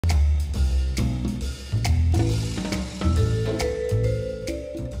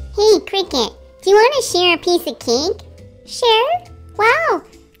Krikut, do you want to share a piece of cake? Share? Wow,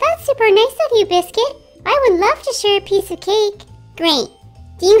 that's super nice of you, Biscuit. I would love to share a piece of cake. Great.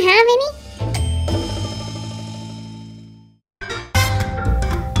 Do you have any?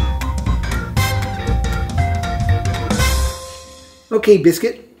 Okay,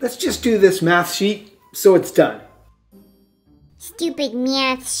 Biscuit, let's just do this math sheet so it's done. Stupid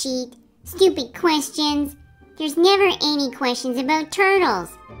math sheet. Stupid questions. There's never any questions about turtles.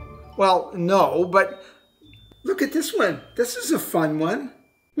 Well, no, but look at this one. This is a fun one.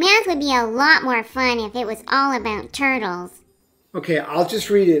 Math would be a lot more fun if it was all about turtles. Okay, I'll just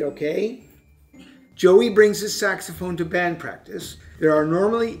read it, okay? Joey brings his saxophone to band practice. There are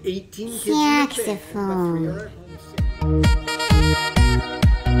normally 18 kids in the band, but 3 are at home sick.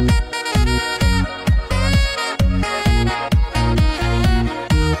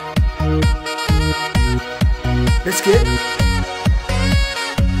 Biscuit?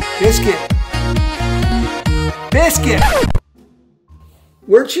 Biscuit? Biscuit!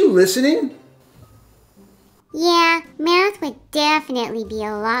 Weren't you listening? Yeah, math would definitely be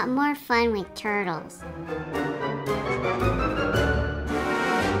a lot more fun with turtles.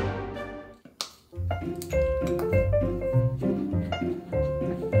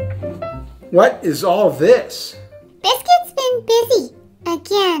 What is all this? Biscuit's been busy.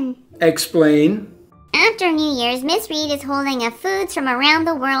 Again. Explain. After New Year's, Miss Reed is holding a Foods from Around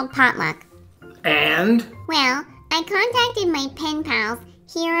the World potluck. And? Well, I contacted my pen pals,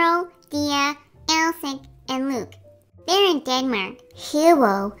 Hero, Dia, Elsic, and Luke. They're in Denmark.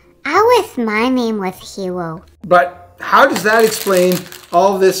 Hero. I wish my name was Hero. But how does that explain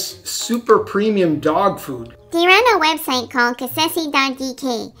all this super premium dog food? They run a website called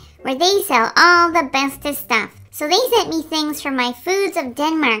krayzee.dk where they sell all the bestest stuff. So they sent me things from my Foods of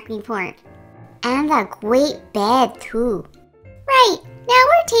Denmark report. And a great bed too. Right, now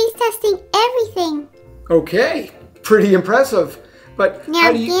we're taste testing everything. Okay, pretty impressive. But now,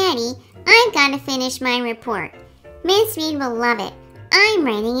 how do you... Daddy, I've got to finish my report. Miss Reed will love it. I'm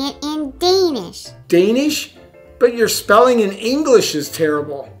writing it in Danish. Danish? But your spelling in English is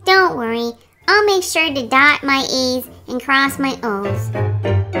terrible. Don't worry, I'll make sure to dot my A's and cross my O's.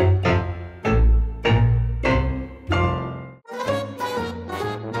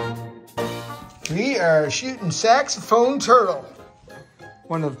 We are shooting Saxophone Turtle,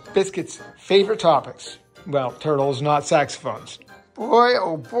 one of Biscuit's favorite topics. Well, turtles, not saxophones. Boy,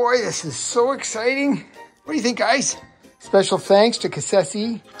 oh boy, this is so exciting. What do you think, guys? Special thanks to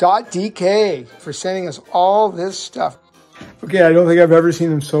krayzee.dk for sending us all this stuff. Okay, I don't think I've ever seen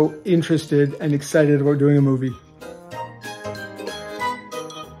them so interested and excited about doing a movie.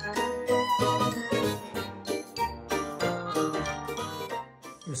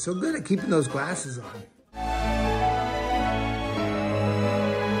 You're so good at keeping those glasses on.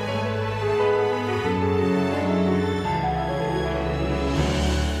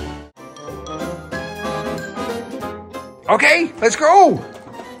 Okay, let's go.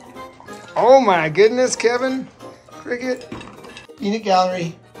 Oh my goodness, Kevin. Krikut. Peanut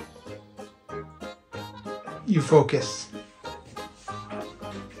Gallery. You focus.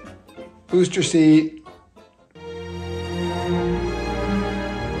 Booster seat.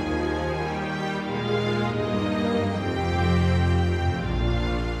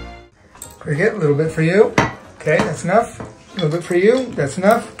 Krikut, a little bit for you. Okay, that's enough. A little bit for you. That's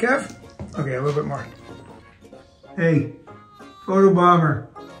enough, Kev. Okay, a little bit more. Hey, photo bomber.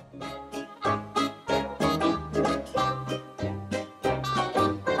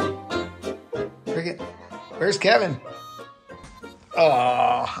 Krikut, where's Kevin?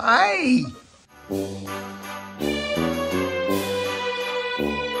 Oh, hi.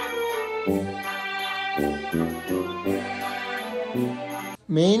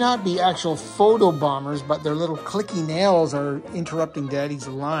 May not be actual photo bombers, but their little clicky nails are interrupting Daddy's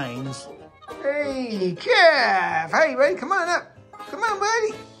lines. Hey, Kev! Hey, buddy, come on up. Come on,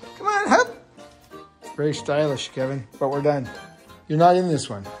 buddy. Come on, up. Very stylish, Kevin, but we're done. You're not in this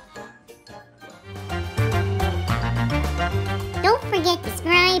one. Don't forget to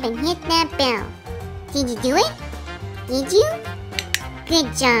subscribe and hit that bell. Did you do it? Did you?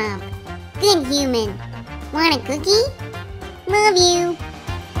 Good job. Good human. Want a cookie? Love you.